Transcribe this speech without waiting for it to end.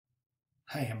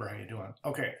Hi, Amber. How you doing?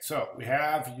 Okay, so we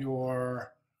have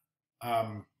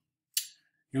um,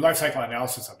 your life cycle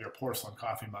analysis of your porcelain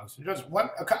coffee mugs.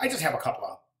 I just have a couple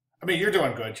of. I mean, you're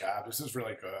doing a good job. This is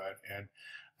really good, and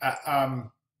uh,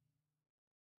 um,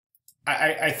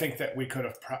 I think that we could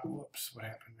have. Whoops, what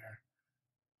happened there?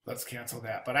 Let's cancel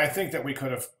that. But I think that we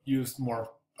could have used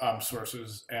more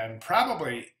sources and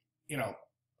probably, you know,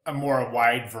 a more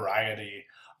wide variety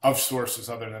of sources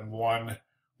other than one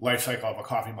life cycle of a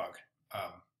coffee mug.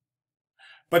 Um,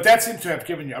 But that seems to have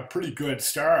given you a pretty good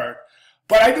start.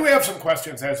 But I do have some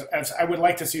questions, as I would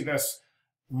like to see this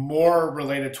more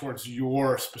related towards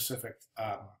your specific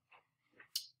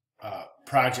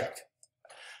project.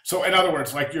 So, in other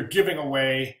words, like you're giving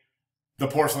away the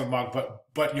porcelain mug,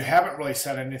 but you haven't really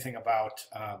said anything about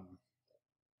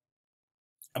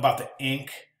the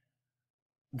ink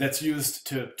that's used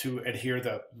to adhere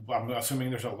the. I'm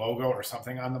assuming there's a logo or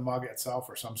something on the mug itself,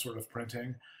 or some sort of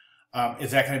printing.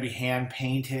 Is that going to be hand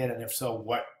painted? And if so,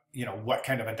 what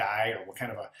kind of a dye or what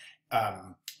kind of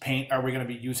a paint are we going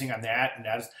to be using on that? And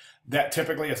that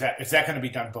typically is that going to be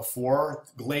done before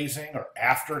glazing or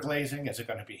after glazing? Is it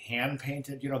going to be hand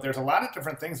painted? There's a lot of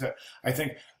different things that I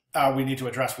think we need to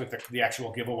address with the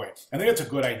actual giveaway. I think it's a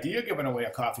good idea giving away a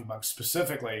coffee mug,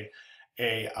 specifically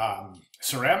a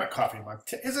ceramic coffee mug.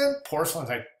 Isn't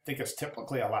porcelain? I think it's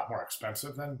typically a lot more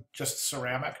expensive than just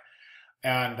ceramic.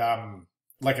 And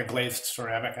like a glazed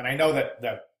ceramic. And I know that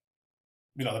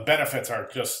the benefits are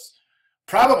just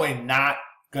probably not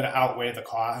going to outweigh the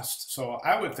cost. So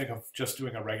I would think of just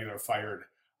doing a regular fired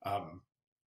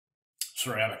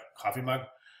ceramic coffee mug.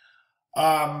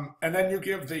 And then you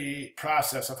give the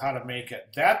process of how to make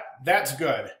it. That's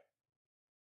good.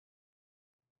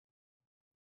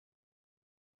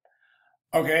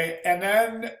 Okay, and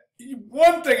then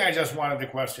one thing I just wanted to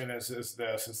question is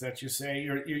that you say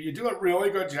you do a really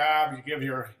good job. You give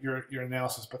your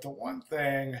analysis, but the one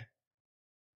thing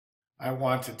I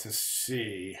wanted to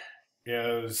see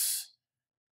is,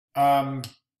 um,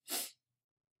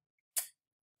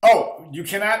 oh, you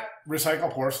cannot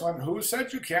recycle porcelain. Who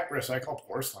said you can't recycle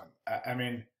porcelain? I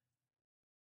mean,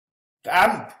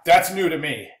 that's new to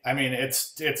me. I mean,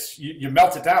 you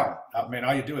melt it down. I mean,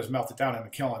 all you do is melt it down in the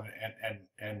kiln,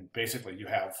 and basically you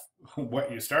have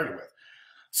what you started with.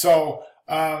 So,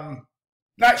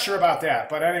 not sure about that.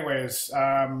 But anyways,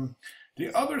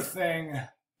 the other thing.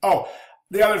 Oh,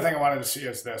 the other thing I wanted to see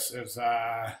is this: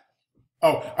 are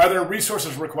there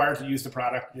resources required to use the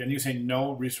product? And you say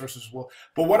no resources will.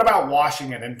 But what about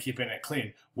washing it and keeping it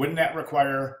clean? Wouldn't that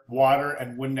require water,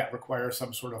 and wouldn't that require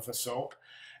some sort of a soap?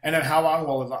 And then how long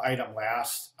will the item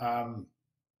last?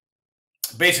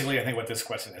 Basically, I think what this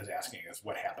question is asking is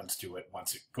what happens to it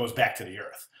once it goes back to the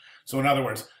earth. So in other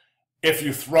words, if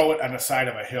you throw it on the side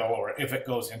of a hill or if it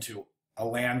goes into a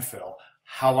landfill,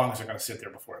 how long is it going to sit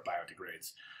there before it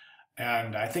biodegrades?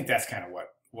 And I think that's kind of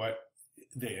what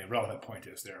the relevant point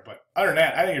is there. But other than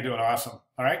that, I think you're doing awesome.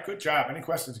 All right, good job. Any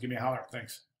questions, give me a holler.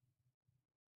 Thanks.